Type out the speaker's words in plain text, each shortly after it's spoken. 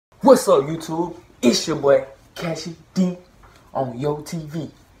What's up, YouTube? It's your boy, Cashy D, on Yo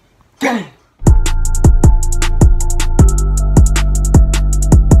TV. Gang!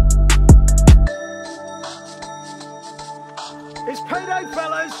 It's payday,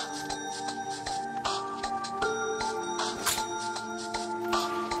 fellas!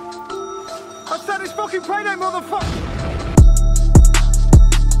 I said it's fucking payday, motherfucker!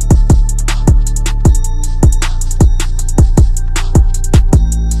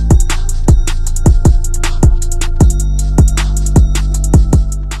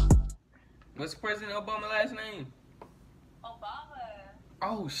 What's President Obama's last name? Obama.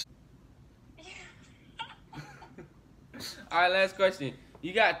 Oh, Alright, last question.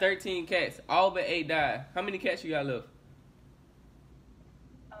 You got 13 cats. All but 8 died. How many cats you got left?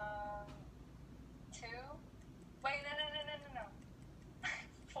 2. Wait, no.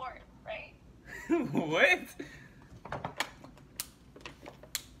 4, right? What?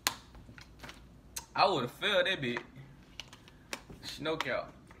 I would have failed that bit. Snoke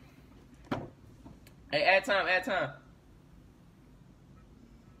out. Hey, add time.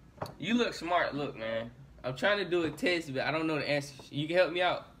 You look smart. Look, man. I'm trying to do a test, but I don't know the answers. You can help me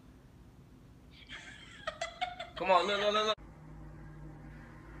out. Come on, look.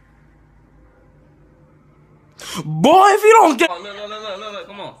 Boy, if you don't get... Come on, look,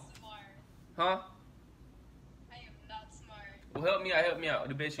 come on. Smart. Huh? I am not smart. Well, help me out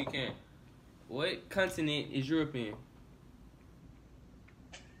the best you can. What continent is Europe in?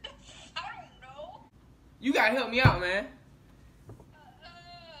 I don't know. You gotta help me out, man.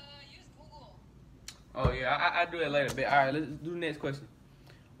 Use Google. Oh, yeah, I do it later. But, alright, let's do the next question.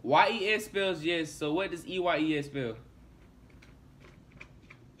 YES spells yes, so what does EYES spell?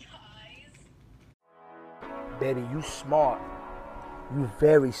 Guys. Baby, you smart. You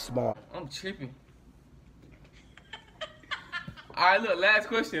very smart. I'm tripping. Alright, look, last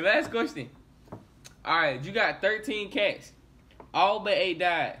question. Alright, you got 13 cats. All but 8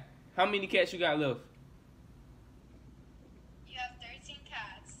 died. How many cats you got left? You have 13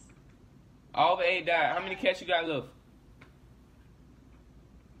 cats. All but 8 died. How many cats you got left?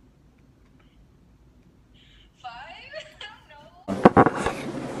 5? I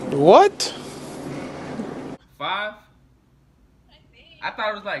don't know. What? 5? I think. I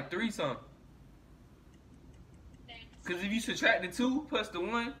thought it was like 3 something. There's Because if you subtract the 2 plus the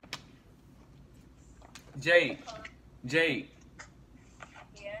 1. Jade. Yeah.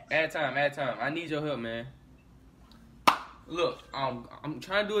 Add time. I need your help, man. Look, I'm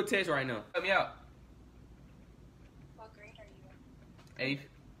trying to do a test right now. Help me out. What grade are you in? 8th.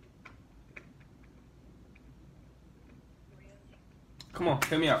 Really? Come on,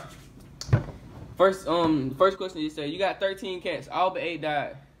 help me out. First question you said you got 13 cats. All but 8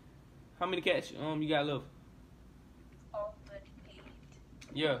 died. How many cats you got left? All but 8.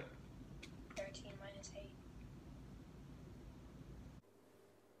 Yeah. 13 minus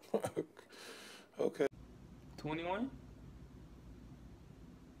 8. Okay. 21?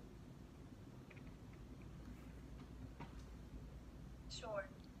 Sure.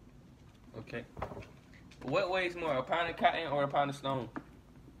 Okay. What weighs more, a pound of cotton or a pound of stone?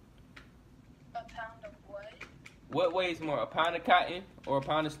 A pound of what? What weighs more, a pound of cotton or a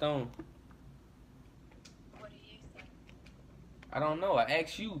pound of stone? What do you think? I don't know. I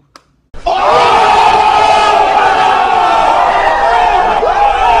asked you. Pound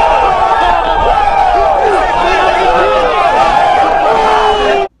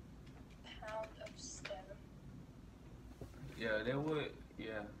of stone. Yeah, that would.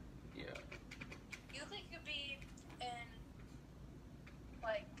 Yeah. You look like you'd be in,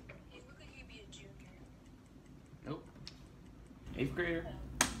 like, you look like you'd be a junior. Nope. 8th grader.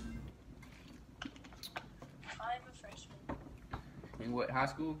 I'm a freshman. In what, high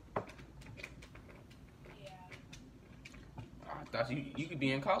school? Yeah, I thought you could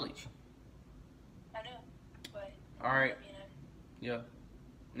be in college. I know, but, All right. you know. Yeah.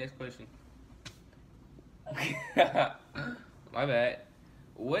 Next question. Okay. My bad.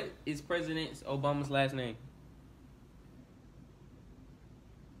 What is President Obama's last name?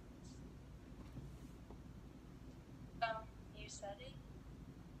 You said it?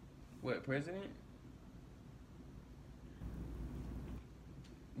 What, president?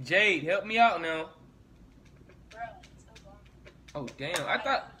 Jade, help me out now. Bro, it's Obama. Oh, damn. I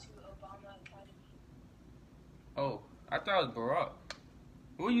thought... go to Obama Academy. Oh, I thought it was Barack.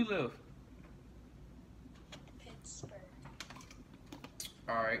 Where you live? Pittsburgh.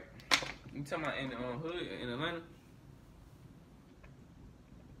 Alright. You talking about in the hood in Atlanta?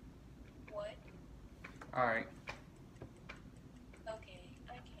 What? Alright. Okay,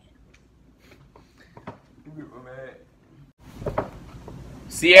 I can't. You get mad.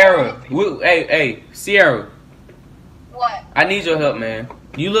 Sierra. Hey, Sierra. What? I need your help, man.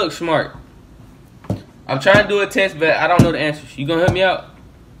 You look smart. I'm trying to do a test, but I don't know the answers. You gonna help me out?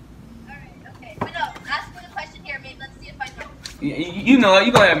 Alright, okay. But no, ask me the question here, maybe. Let's see if I know. You know it.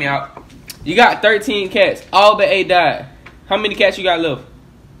 You gonna help me out. You got 13 cats. All but 8 died. How many cats you got left?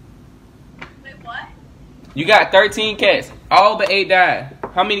 Wait, what? You got 13 cats. All but 8 died.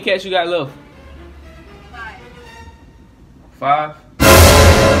 How many cats you got left? 5. 5?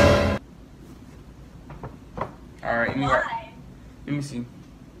 Alright, let me write. Let me see.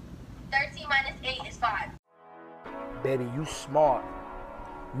 13 minus 8 is 5. Betty, you smart.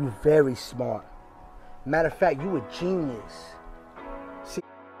 You very smart. Matter of fact, you a genius.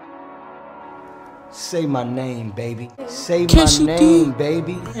 Say my name, baby. Say my name,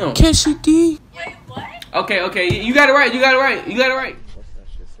 baby. KCD. Wait, what? Okay. You got it right. You got it right. What's that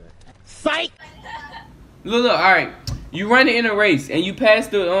shit say? Psych! Look. All right. You run it in a race and you pass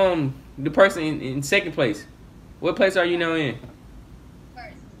the person in second place. What place are you now in?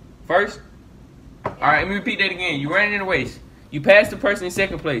 First? All right. Let me repeat that again. You run it in a race. You pass the person in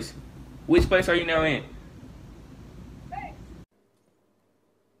second place. Which place are you now in?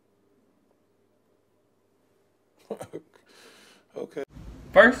 Okay.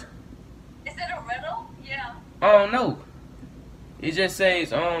 First? Is it a riddle? Yeah. Oh no. It just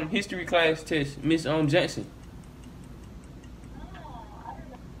says history class test, Miss Johnson.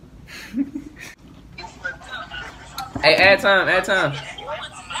 Hey, add time. Alright,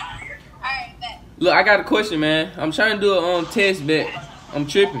 bet. Look, I got a question, man. I'm trying to do a test, but I'm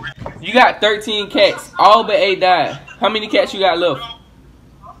tripping. You got 13 cats. All but 8 died. How many cats you got left?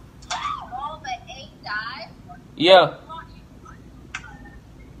 All but 8 died? Yeah.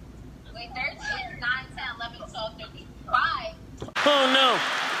 Wait, 13, 9, 10, 11, 12, 13, 5. Oh no.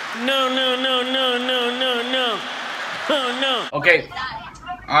 No. Oh no. Okay.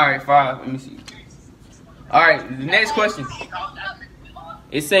 All right, 5. Let me see. All right, the next question.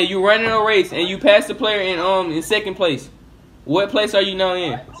 It say you running a race and you pass the player in second place. What place are you now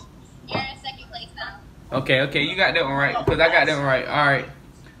in? You're in second place now. Okay, you got that one right. Because I got that one right. All right.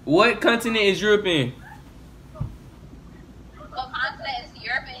 What continent is Europe in? What continent is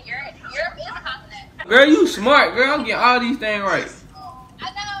Europe? And Europe is a continent. Girl, you smart, girl. I'm getting all these things right. I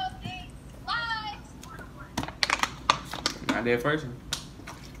know. Thanks. Bye. Not that first one.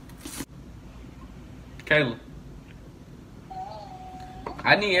 Kayla.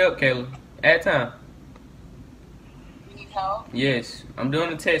 I need help, Kayla. Add time. You need help? Yes. I'm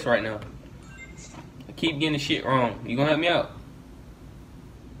doing the test right now. I keep getting the shit wrong. You gonna help me out?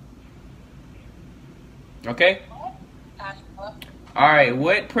 Okay? Alright,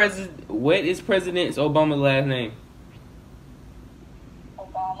 what is President Obama's last name?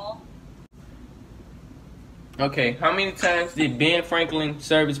 Obama. Okay, how many times did Ben Franklin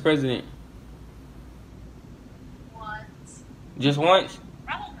serve as president? Once. Just once?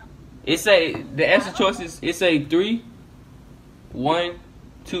 I don't know. It say the answer choices. It say 3, 1,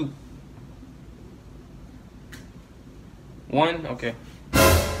 2. 1. Okay.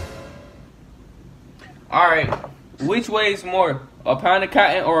 All right. Which weighs more, a pound of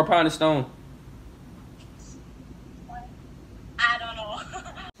cotton or a pound of stone? I don't know.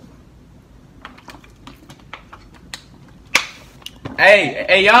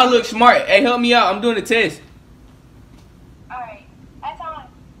 Hey, y'all look smart. Hey, help me out. I'm doing a test. Alright. That's on.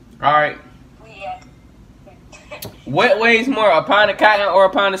 All right. Yeah. What weighs more, a pound of cotton or a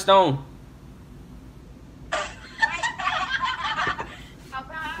pound of stone?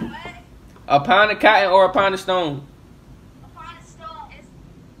 A pound of cotton or a pound of stone?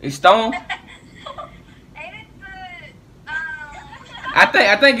 It's stone. Ain't it the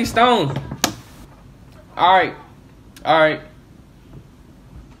I think it's stone. All right.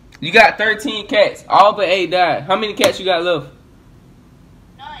 You got 13 cats. All but 8 died. How many cats you got left?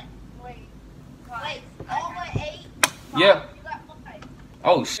 None. Wait, all but 8? Yeah. You got 5.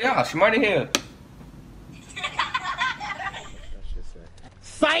 Oh shit, y'all smart as hell.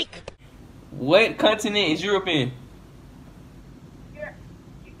 Psych! What continent is Europe in? Europe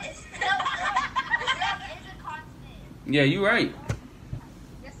is a continent. Yeah, you right.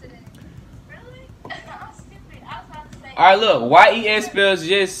 Yes, it is. Really? I'm stupid. I was about to say. All right, look. YES spells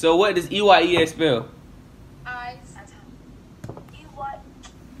yes. So what does EYES spell? Eyes. You what?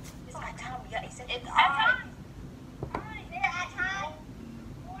 It's at time. Yeah, he said it's at time.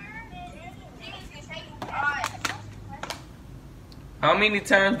 How many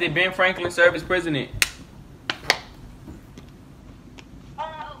times did Ben Franklin serve as president?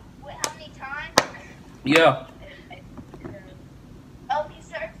 Wait, how many times? Yeah. Oh, he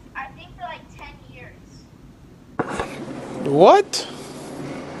served, I think, for like 10 years. What?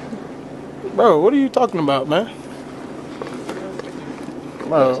 Bro, what are you talking about, man?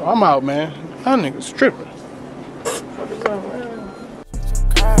 Bro, I'm out, man. That nigga's tripping.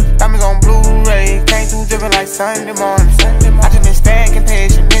 Diamonds on Blu-ray, came through dripping like Sunday morning. I just been stacking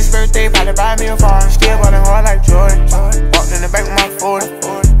patience. This birthday, probably buy me a farm. Still ballin' hard like Jordan.